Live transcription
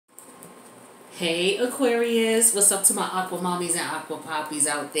Hey Aquarius, what's up to my aqua mommies and aqua poppies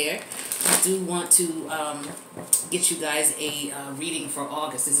out there? I do want to get you guys a reading for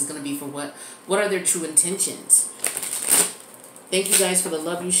August. This is going to be for what are their true intentions. Thank you guys for the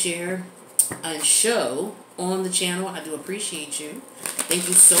love you share and show on the channel. I do appreciate you. Thank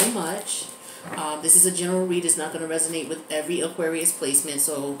you so much. This is a general read. It's not going to resonate with every Aquarius placement,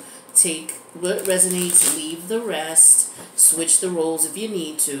 so take what resonates, leave the rest, switch the roles if you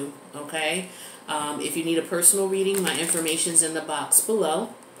need to, okay? If you need a personal reading, my information's in the box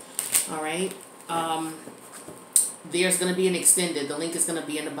below, all right? There's going to be an extended. The link is going to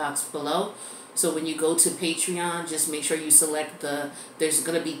be in the box below. So when you go to Patreon, just make sure you select there's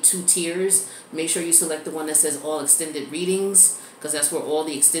going to be 2 tiers. Make sure you select the one that says all extended readings, because that's where all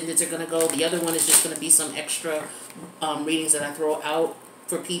the extendeds are going to go. The other one is just going to be some extra readings that I throw out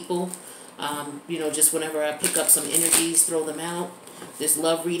for people. You know, just whenever I pick up some energies, throw them out. There's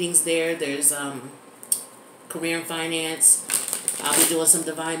love readings there. There's career and finance. I'll be doing some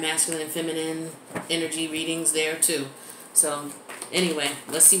divine masculine and feminine energy readings there too. So anyway,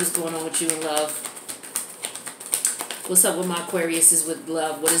 let's see what's going on with you in love. What's up with my Aquariuses with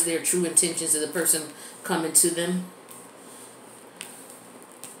love? What is their true intentions of the person coming to them?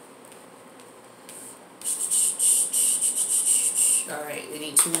 All right, we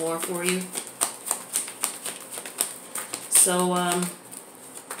need 2 more for you. So, I'm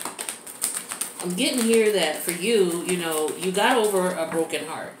getting here that for you, you know, you got over a broken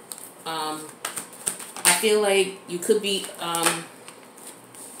heart. I feel like you could be, I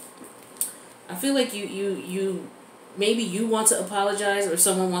feel like you maybe you want to apologize or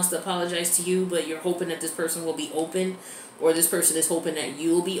someone wants to apologize to you, but you're hoping that this person will be open, or this person is hoping that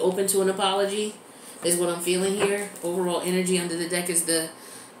you'll be open to an apology, is what I'm feeling here. Overall energy under the deck is the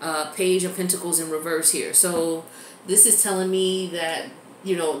Page of Pentacles in reverse here. So this is telling me that,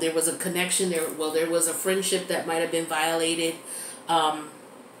 you know, there was a connection there. Well, there was a friendship that might have been violated. I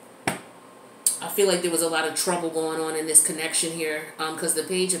feel like there was a lot of trouble going on in this connection here, because the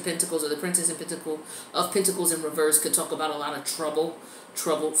Page of Pentacles, or the Princess of Pentacles in reverse, could talk about a lot of trouble,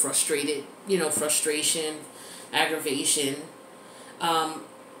 frustrated, you know, frustration, aggravation.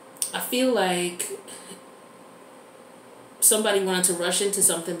 I feel like somebody wanted to rush into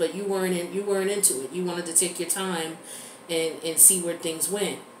something, but you weren't into it. You wanted to take your time and see where things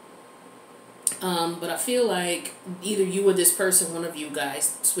went. But I feel like either you or this person, one of you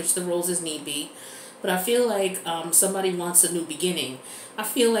guys, switch the roles as need be. But I feel like somebody wants a new beginning. I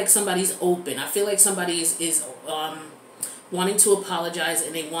feel like somebody's open. I feel like somebody is wanting to apologize,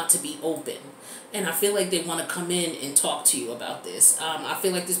 and they want to be open. And I feel like they want to come in and talk to you about this. I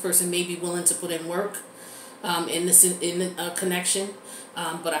feel like this person may be willing to put in work in the connection.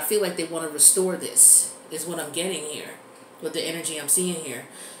 But I feel like they want to restore this, is what I'm getting here with the energy I'm seeing here.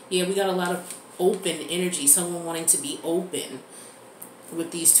 Yeah, we got a lot of open energy. Someone wanting to be open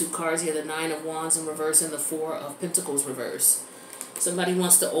with these 2 cards here. The 9 of Wands in reverse and the 4 of Pentacles reverse. Somebody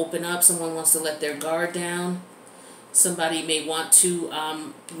wants to open up. Someone wants to let their guard down. Somebody may want to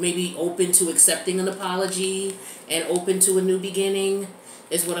maybe open to accepting an apology and open to a new beginning,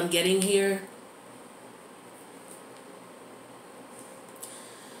 is what I'm getting here.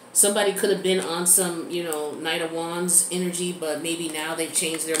 Somebody could have been on some, you know, Knight of Wands energy, but maybe now they've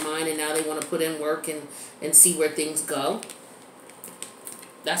changed their mind and now they want to put in work and see where things go.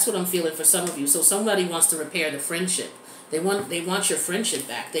 That's what I'm feeling for some of you. So somebody wants to repair the friendship. They want your friendship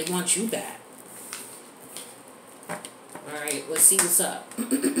back. They want you back. All right, let's see what's up.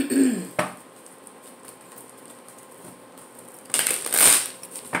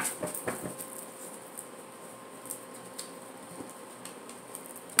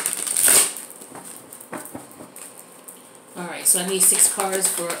 All right, so I need 6 cards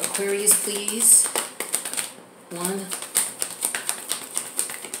for Aquarius, please. 1,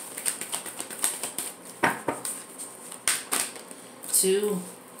 2,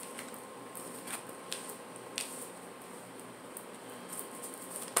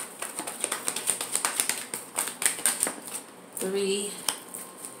 3,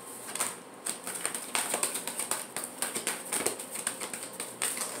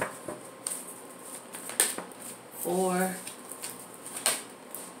 4,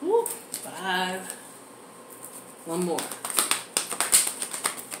 5, 1 more,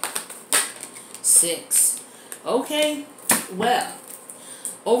 6. Okay, well,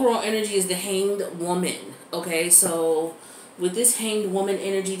 overall energy is the Hanged Woman. Okay, so with this Hanged Woman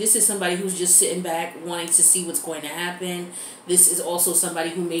energy, this is somebody who's just sitting back wanting to see what's going to happen. This is also somebody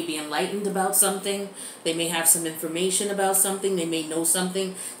who may be enlightened about something. They may have some information about something. They may know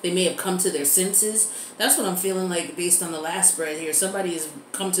something. They may have come to their senses. That's what I'm feeling like based on the last spread here. Somebody has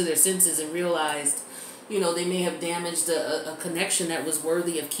come to their senses and realized, you know, they may have damaged a connection that was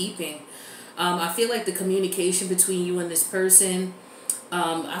worthy of keeping. I feel like the communication between you and this person,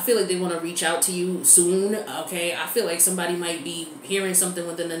 I feel like they want to reach out to you soon, okay? I feel like somebody might be hearing something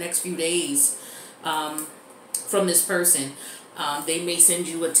within the next few days from this person. They may send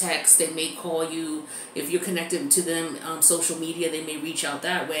you a text. They may call you. If you're connected to them on social media, they may reach out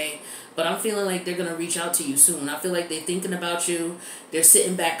that way. But I'm feeling like they're going to reach out to you soon. I feel like they're thinking about you. They're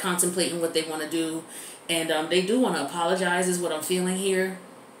sitting back contemplating what they want to do. And they do want to apologize is what I'm feeling here.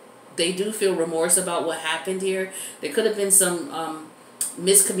 They do feel remorse about what happened here. There could have been some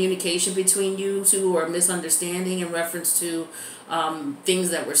miscommunication between you two, or misunderstanding in reference to things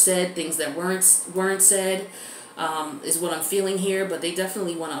that were said, things that weren't said, is what I'm feeling here. But they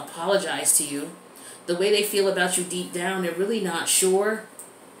definitely want to apologize to you. The way they feel about you deep down, they're really not sure,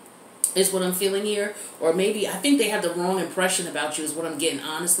 is what I'm feeling here. Or maybe I think they had the wrong impression about you is what I'm getting,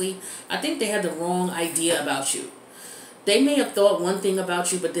 honestly. I think they had the wrong idea about you. They may have thought one thing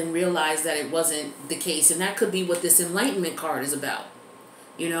about you, but then realized that it wasn't the case. And that could be what this Enlightenment card is about.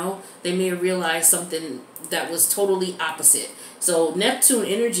 You know, they may have realized something that was totally opposite. So Neptune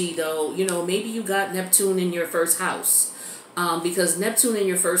energy, though, you know, maybe you got Neptune in your first house. Because Neptune in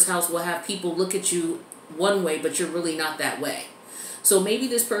your first house will have people look at you one way, but you're really not that way. So maybe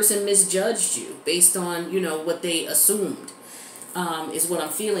this person misjudged you based on, you know, what they assumed, is what I'm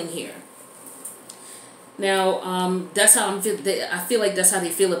feeling here. Now, that's how I feel like that's how they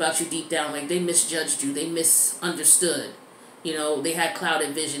feel about you deep down. Like they misjudged you. They misunderstood. You know, they had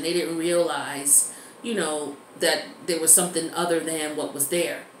clouded vision. They didn't realize, you know, that there was something other than what was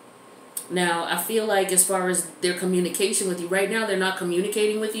there. Now, I feel like as far as their communication with you, right now they're not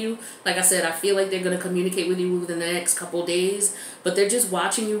communicating with you. Like I said, I feel like they're going to communicate with you within the next couple days. But they're just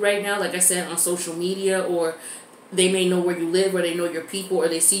watching you right now, like I said, on social media, or they may know where you live, or they know your people, or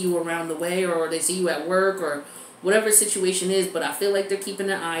they see you around the way, or they see you at work, or whatever the situation is. But I feel like they're keeping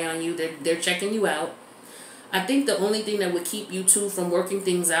an eye on you. They're checking you out. I think the only thing that would keep you two from working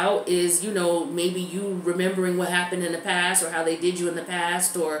things out is, you know, maybe you remembering what happened in the past, or how they did you in the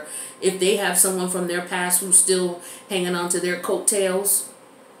past, or if they have someone from their past who's still hanging on to their coattails.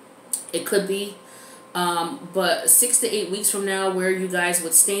 It could be. But 6 to 8 weeks from now, where you guys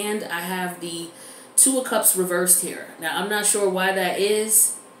would stand, I have the Two of Cups reversed here. Now, I'm not sure why that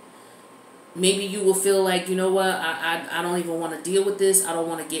is. Maybe you will feel like, you know what, I don't even want to deal with this. I don't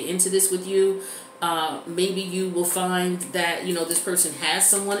want to get into this with you. Maybe you will find that, you know, this person has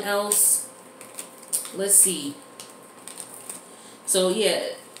someone else. Let's see. So, yeah,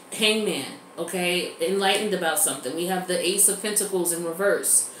 Hangman, okay, enlightened about something. We have the Ace of Pentacles in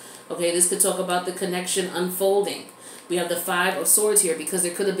reverse. Okay, this could talk about the connection unfolding. We have the Five of Swords here because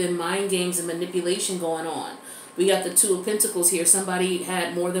there could have been mind games and manipulation going on. We got the Two of Pentacles here. Somebody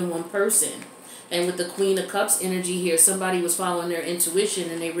had more than one person. And with the Queen of Cups energy here, somebody was following their intuition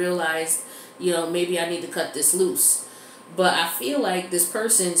and they realized, you know, maybe I need to cut this loose. But I feel like this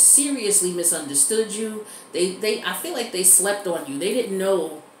person seriously misunderstood you. I feel like they slept on you. They didn't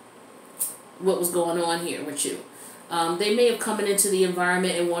know what was going on here with you. They may have come into the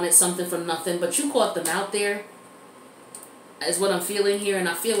environment and wanted something from nothing, but you caught them out there, is what I'm feeling here. And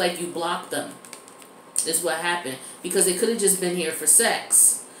I feel like you blocked them, is what happened. Because they could have just been here for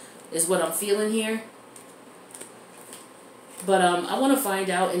sex, is what I'm feeling here. But I want to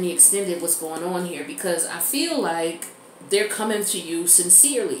find out in the extended what's going on here, because I feel like they're coming to you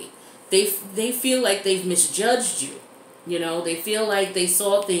sincerely. They feel like they've misjudged you. You know, they feel like they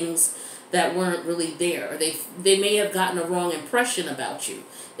saw things that weren't really there. Or they may have gotten a wrong impression about you,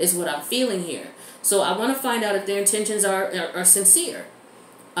 is what I'm feeling here. So I want to find out if their intentions are sincere,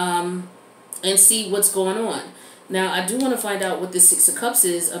 and see what's going on. Now, I do want to find out what the Six of Cups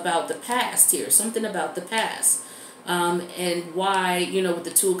is about the past here. Something about the past. And why, you know, with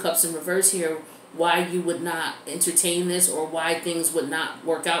the Two of Cups in reverse here, why you would not entertain this, or why things would not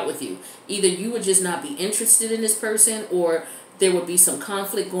work out with you. Either you would just not be interested in this person, or there would be some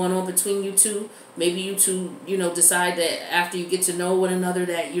conflict going on between you two. Maybe you two, you know, decide that after you get to know one another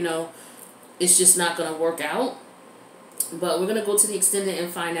that, you know, it's just not going to work out. But we're going to go to the extended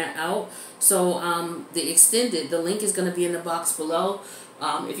and find that out. So the extended, the link is going to be in the box below.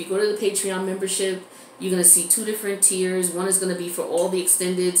 If you go to the Patreon membership, you're going to see 2 different tiers. One is going to be for all the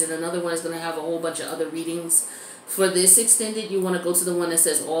extendeds, and another one is going to have a whole bunch of other readings. For this extended, you want to go to the one that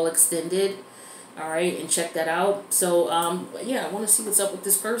says all extended. All right, and check that out. So, yeah, I want to see what's up with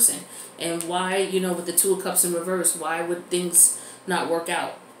this person and why, you know, with the Two of Cups in reverse, why would things not work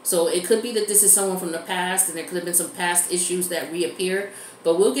out? So it could be that this is someone from the past and there could have been some past issues that reappear,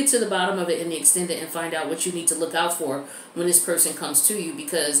 but we'll get to the bottom of it in the extended and find out what you need to look out for when this person comes to you,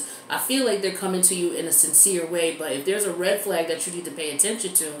 because I feel like they're coming to you in a sincere way, but if there's a red flag that you need to pay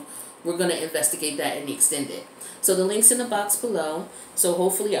attention to, we're going to investigate that in the extended. So the link's in the box below. So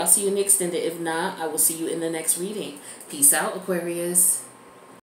hopefully I'll see you in the extended. If not, I will see you in the next reading. Peace out, Aquarius.